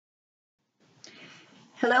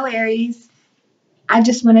Hello, Aries. I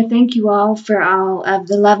just want to thank you all for all of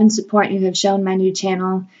the love and support you have shown my new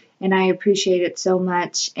channel, and I appreciate it so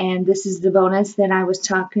much. And this is the bonus that I was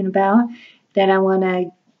talking about that I want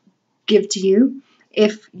to give to you.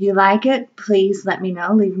 If you like it, please let me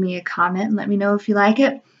know. Leave me a comment and let me know if you like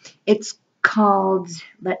it. It's called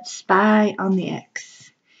Let's Spy on the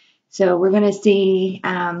Ex. So we're going to see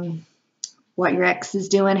what your ex is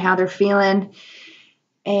doing, how they're feeling.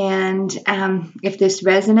 And if this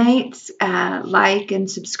resonates, like and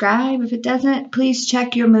subscribe. If it doesn't, please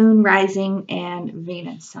check your moon, rising, and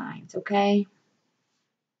Venus signs, okay?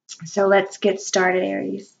 So let's get started,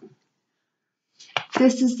 Aries.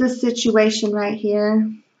 This is the situation right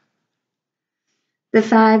here. The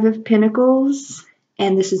Five of Pentacles,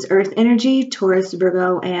 and this is Earth energy, Taurus,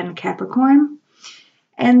 Virgo, and Capricorn.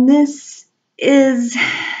 And this is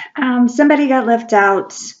somebody got left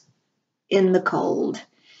out in the cold.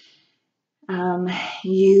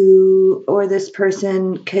 You or this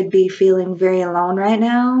person could be feeling very alone right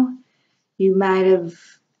now. You might have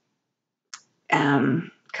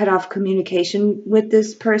cut off communication with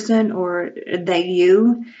this person, or they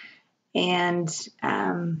you, and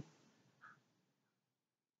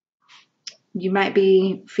you might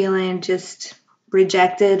be feeling just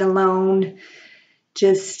rejected, alone,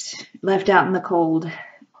 just left out in the cold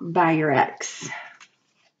by your ex.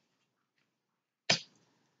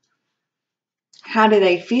 How do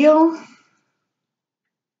they feel?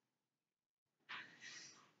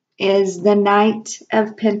 Is the Knight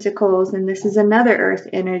of Pentacles, and this is another Earth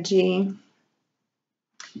energy.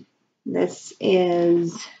 This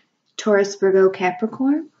is Taurus, Virgo,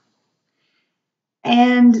 Capricorn.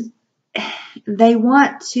 And they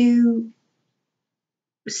want to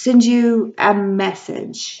send you a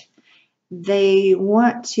message. They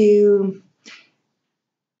want to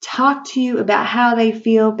talk to you about how they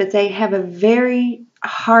feel, but they have a very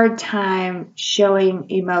hard time showing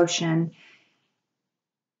emotion.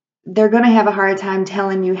 They're going to have a hard time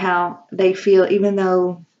telling you how they feel, even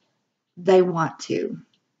though they want to.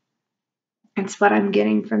 That's what I'm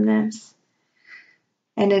getting from this.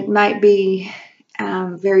 And it might be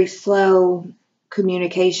very slow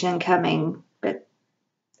communication coming, but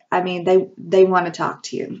I mean, they want to talk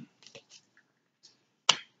to you.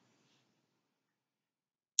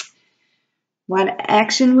 What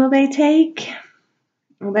action will they take?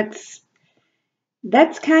 Well,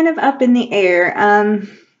 that's kind of up in the air.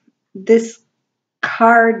 This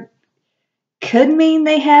card could mean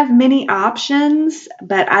they have many options,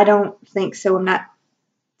 but I don't think so. I'm not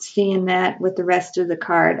seeing that with the rest of the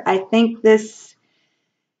card. I think this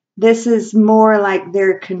is more like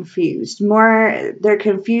they're confused. They're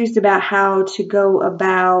confused about how to go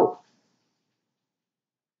about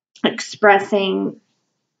expressing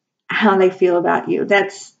how they feel about you.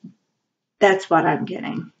 That's what I'm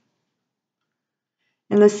getting.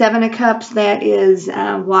 And the Seven of Cups, that is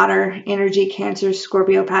water energy, Cancer,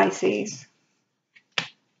 Scorpio, Pisces.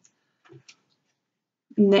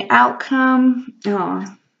 And the outcome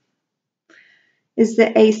is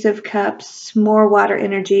the Ace of Cups, more water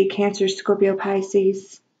energy, Cancer, Scorpio,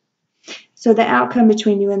 Pisces. So the outcome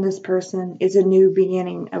between you and this person is a new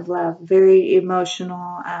beginning of love, very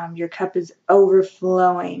emotional. Your cup is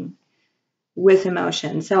overflowing with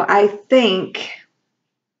emotion. So I think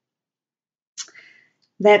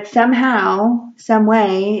that somehow, some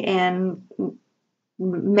way, and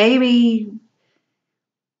maybe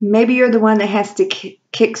you're the one that has to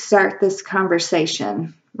kickstart this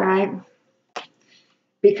conversation, right?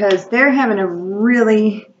 Because they have a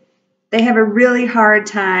really hard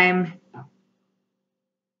time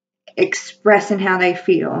expressing how they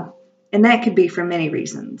feel. And that could be for many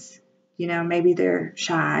reasons. You know, maybe they're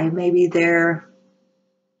shy, maybe they're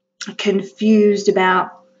confused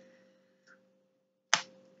about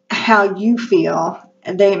how you feel.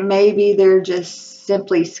 Maybe they're just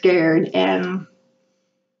simply scared, and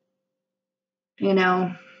you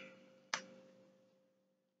know,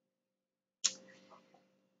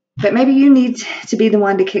 but maybe you need to be the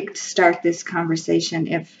one to kickstart this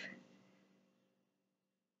conversation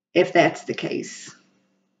if that's the case.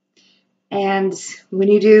 And when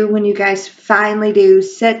you guys finally do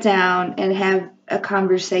sit down and have a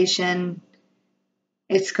conversation,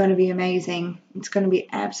 it's going to be amazing. It's going to be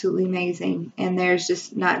absolutely amazing. And there's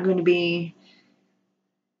just not going to be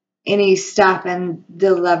any stopping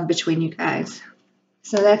the love between you guys.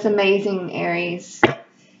 So that's amazing, Aries.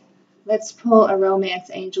 Let's pull a Romance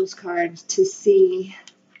Angels card to see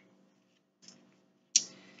if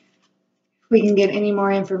we can get any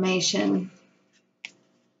more information.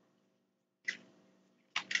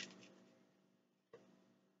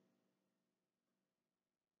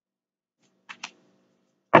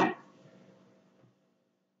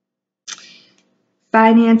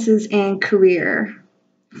 finances and career.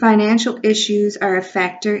 Financial issues are a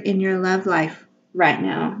factor in your love life right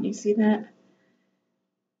now. You see that?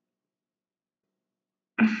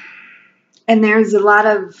 And there's a lot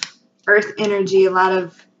of earth energy, a lot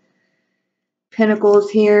of pentacles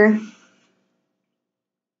here.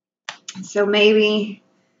 So maybe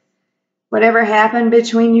whatever happened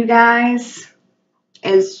between you guys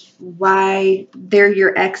is why they're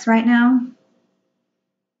your ex right now.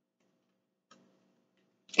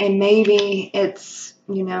 And maybe it's,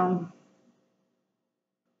 you know,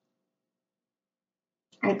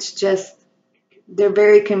 it's just they're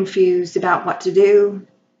very confused about what to do.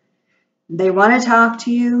 They want to talk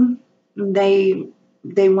to you. They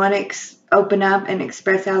want to open up and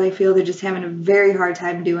express how they feel. They're just having a very hard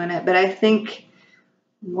time doing it. But I think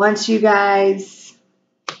once you guys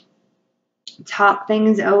talk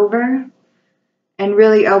things over and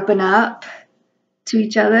really open up to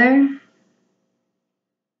each other,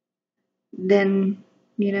 then,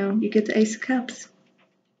 you know, you get the Ace of Cups.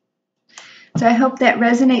 So I hope that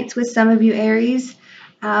resonates with some of you, Aries.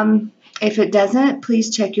 If it doesn't,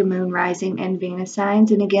 please check your moon, rising, and Venus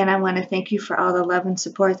signs. And again, I want to thank you for all the love and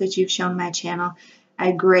support that you've shown my channel.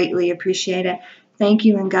 I greatly appreciate it. Thank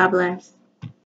you and God bless.